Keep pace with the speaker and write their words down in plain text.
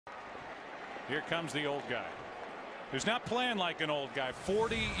Here comes the old guy, who's not playing like an old guy,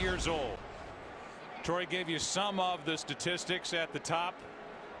 40 years old. Troy gave you some of the statistics at the top.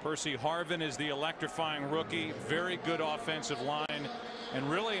 Percy Harvin is the electrifying rookie. Very good offensive line,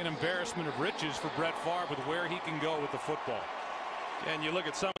 and really an embarrassment of riches for Brett Favre with where he can go with the football. And you look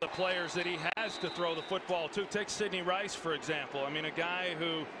at some of the players that he has to throw the football to. Take Sidney Rice, for example. I mean, a guy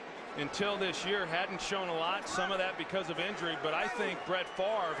who until this year hadn't shown a lot, some of that because of injury, but I think Brett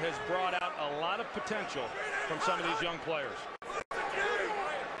Favre has brought out a lot of potential from some of these young players.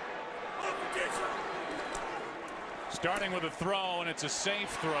 Starting with a throw, and it's a safe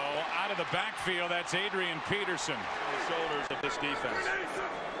throw out of the backfield. That's Adrian Peterson. The shoulders of this defense.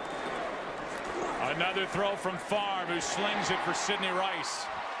 Another throw from Favre, who slings it for Sidney Rice.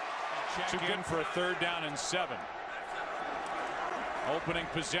 Check in for a 3rd down and 7. Opening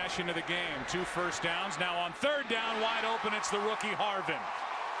possession of the game. 2 first downs. Now on 3rd down, wide open, it's the rookie Harvin.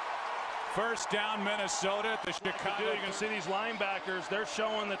 1st down, Minnesota at the Chicago. You can see these linebackers, they're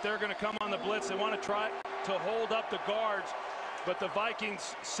showing that they're going to come on the blitz. They want to try to hold up the guards, but the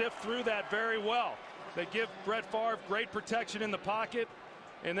Vikings sift through that very well. They give Brett Favre great protection in the pocket,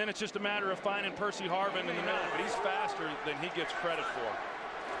 and then it's just a matter of finding Percy Harvin in the middle. But he's faster than he gets credit for.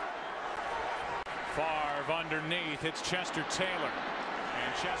 Favre underneath. It's Chester Taylor.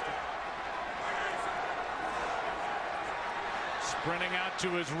 And Chester sprinting out to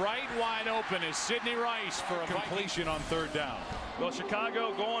his right, wide open is Sidney Rice for a completion on 3rd down. Well,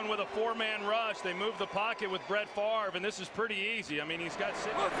 Chicago going with a 4-man rush. They move the pocket with Brett Favre, and this is pretty easy. I mean, he's got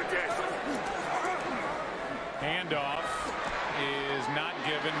Sidney. Handoff is not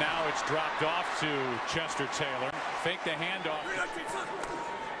given. Now it's dropped off to Chester Taylor. Fake the handoff.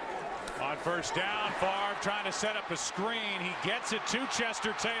 On 1st down, Favre trying to set up a screen. He gets it to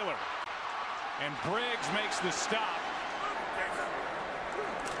Chester Taylor. And Briggs makes the stop.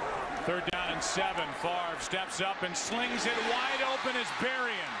 3rd down and 7. Favre steps up and slings it wide open as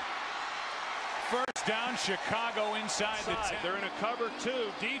Berrien. 1st down, Chicago inside the 10. They're in a cover 2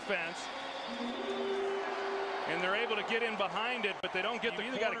 defense. And they're able to get in behind it, but they don't get the. You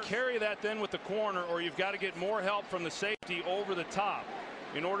either got to carry that then with the corner, or you've got to get more help from the safety over the top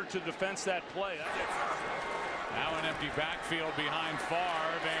in order to defense that play. Now an empty backfield behind Favre,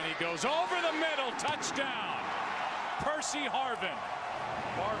 and he goes over the middle. Touchdown, Percy Harvin.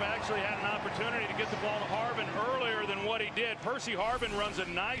 Favre actually had an opportunity to get the ball to Harvin earlier than what he did. Percy Harvin runs a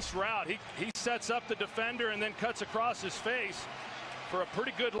nice route. He sets up the defender and then cuts across his face for a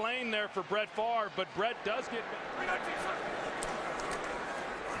pretty good lane there for Brett Favre, but Brett does get.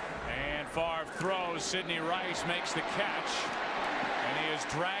 And Favre throws. Sidney Rice makes the catch, and he is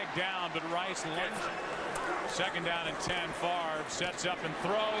dragged down, but Rice lunges. 2nd down and 10. Favre sets up and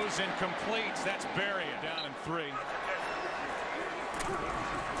throws and completes. That's Berrien. Down and 3.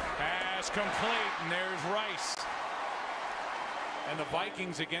 Pass complete, and there's Rice. And the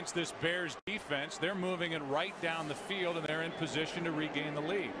Vikings against this Bears defense, they're moving it right down the field, and they're in position to regain the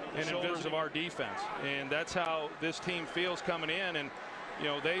lead. And shoulders of our defense, and that's how this team feels coming in. And you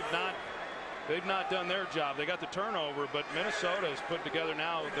know, they've not done their job. They got the turnover, but Minnesota has put together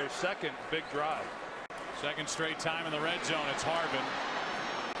now their 2nd big drive. 2nd straight time in the red zone. It's Harvin.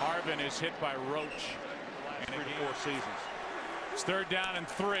 Harvin is hit by Roach. Last 3 to 4 seasons. It's 3rd down and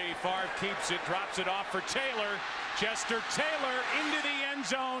 3. Favre keeps it, drops it off for Taylor. Chester Taylor into the end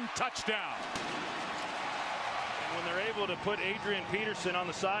zone. Touchdown. When they're able to put Adrian Peterson on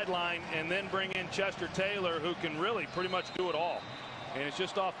the sideline and then bring in Chester Taylor, who can really pretty much do it all. And it's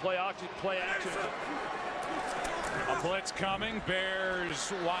just off play action. A blitz coming.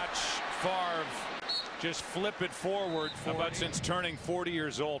 Bears watch Favre just flip it forward. But since turning 40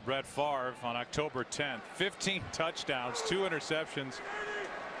 years old, Brett Favre on October 10th, 15 touchdowns, 2 interceptions,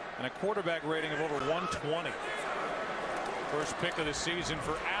 and a quarterback rating of over 120. First pick of the season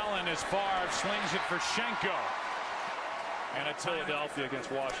for Allen as Favre slings it for Schenko. And a Philadelphia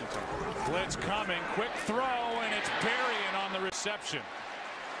against Washington. Blitz coming, quick throw, and it's Berrien on the reception.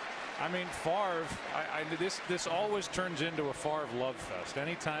 I mean, Favre, this always turns into a Favre love fest.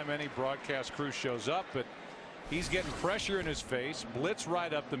 Anytime any broadcast crew shows up, but he's getting pressure in his face, blitz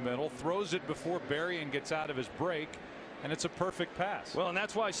right up the middle, throws it before Berrien gets out of his break, and it's a perfect pass. Well, and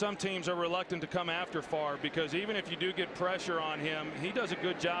that's why some teams are reluctant to come after Favre, because even if you do get pressure on him, he does a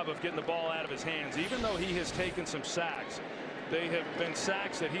good job of getting the ball out of his hands. Even though he has taken some sacks, they have been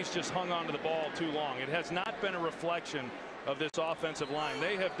sacks that he's just hung onto the ball too long. It has not been a reflection of this offensive line.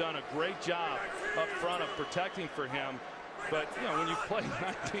 They have done a great job up front of protecting for him. But, you know, when you play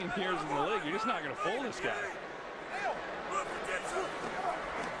 19 years in the league, you're just not going to fool this guy.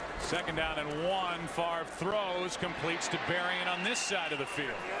 2nd down and 1. Favre throws, completes to Berrien on this side of the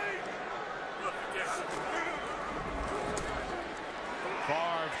field.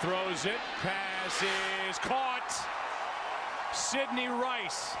 Favre throws it. Pass is caught. Sidney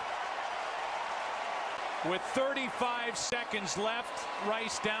Rice. With 35 seconds left,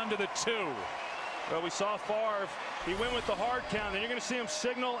 Rice down to the 2. Well, we saw Favre. He went with the hard count, and you're going to see him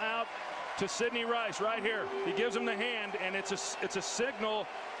signal out to Sidney Rice right here. He gives him the hand, and it's a signal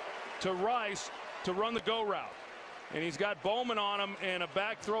to Rice to run the go route. And he's got Bowman on him and a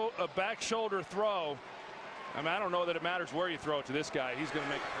back shoulder throw. I mean, I don't know that it matters where you throw it to this guy. He's going to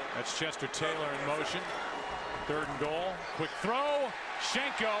make it. That's Chester Taylor in motion. 3rd and goal. Quick throw.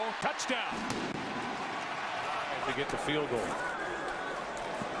 Schenko. Touchdown. To get the field goal.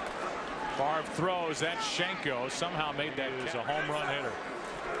 Favre throws. That's Schenko. Somehow made that as a home run hitter.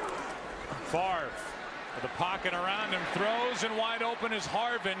 Favre with a pocket around him. Throws, and wide open is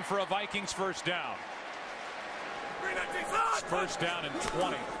Harvin for a Vikings first down. It's first down and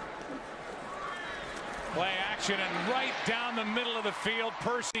 20. Play action, and right down the middle of the field,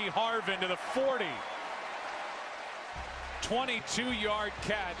 Percy Harvin to the 40. 22-yard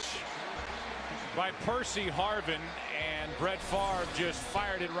catch by Percy Harvin, and Brett Favre just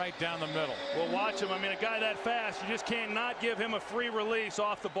fired it right down the middle. Well, watch him. I mean, a guy that fast, you just can't not give him a free release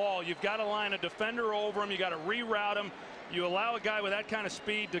off the ball. You've got to line a defender over him. You got to reroute him. You allow a guy with that kind of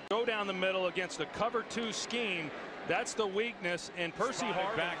speed to go down the middle against a cover 2 scheme. That's the weakness. And Percy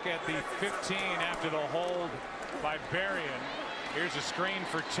Harvin back at the 15 after the hold by Berrien. Here's a screen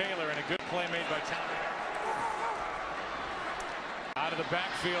for Taylor, and a good play made by Taylor. Out of the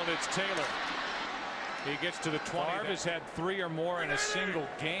backfield, it's Taylor. He gets to the 20. Favre has had 3 or more in a single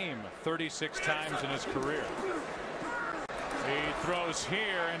game 36 times in his career. He throws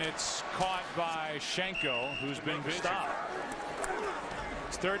here, and it's caught by Schenko, who's been busy.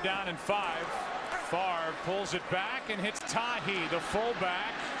 It's 3rd down and 5. Favre pulls it back and hits Tahi, the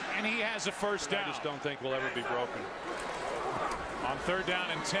fullback, and he has a first down. I just don't think we'll ever be broken. On 3rd down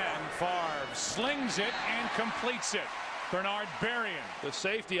and 10, Favre slings it and completes it. Bernard Berrien. The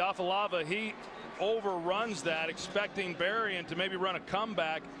safety off of Lava, he overruns that, expecting Berrien to maybe run a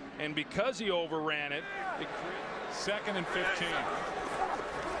comeback, and because he overran it, 2nd and 15.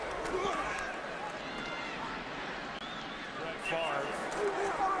 Brett Favre.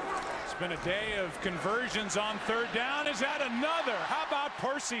 It's been a day of conversions on 3rd down. Is that another? How about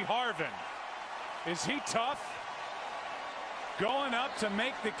Percy Harvin? Is he tough? Going up to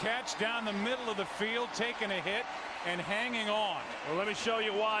make the catch down the middle of the field, taking a hit and hanging on. Well, let me show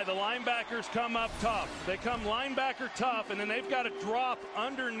you why. The linebackers come up tough. They come linebacker tough, and then they've got to drop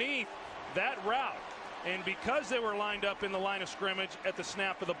underneath that route. And because they were lined up in the line of scrimmage at the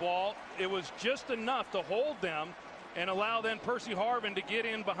snap of the ball, it was just enough to hold them and allow then Percy Harvin to get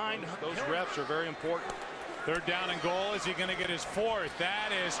in behind. Those reps are very important. 3rd down and goal. Is he going to get his 4th?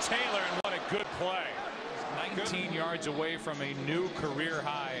 That is Taylor, and what a good play. 19 yards away from a new career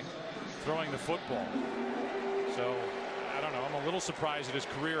high throwing the football. So I don't know. I'm a little surprised that his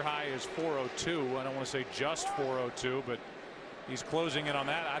career high is 402. I don't want to say just 402, but he's closing in on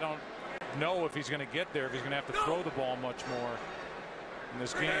that. I don't know if he's going to get there, if he's going to have to throw the ball much more in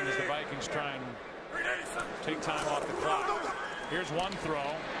this game as the Vikings try and take time off the clock. Here's one throw.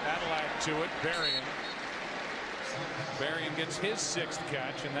 That'll add to it. Berrien gets his 6th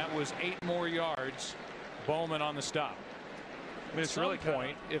catch, and that was 8 more yards. Bowman on the stop. I mean, at some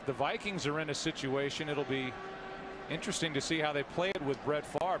point, if the Vikings are in a situation, it'll be interesting to see how they play it with Brett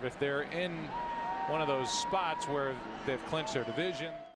Favre. If they're in one of those spots where they've clinched their division.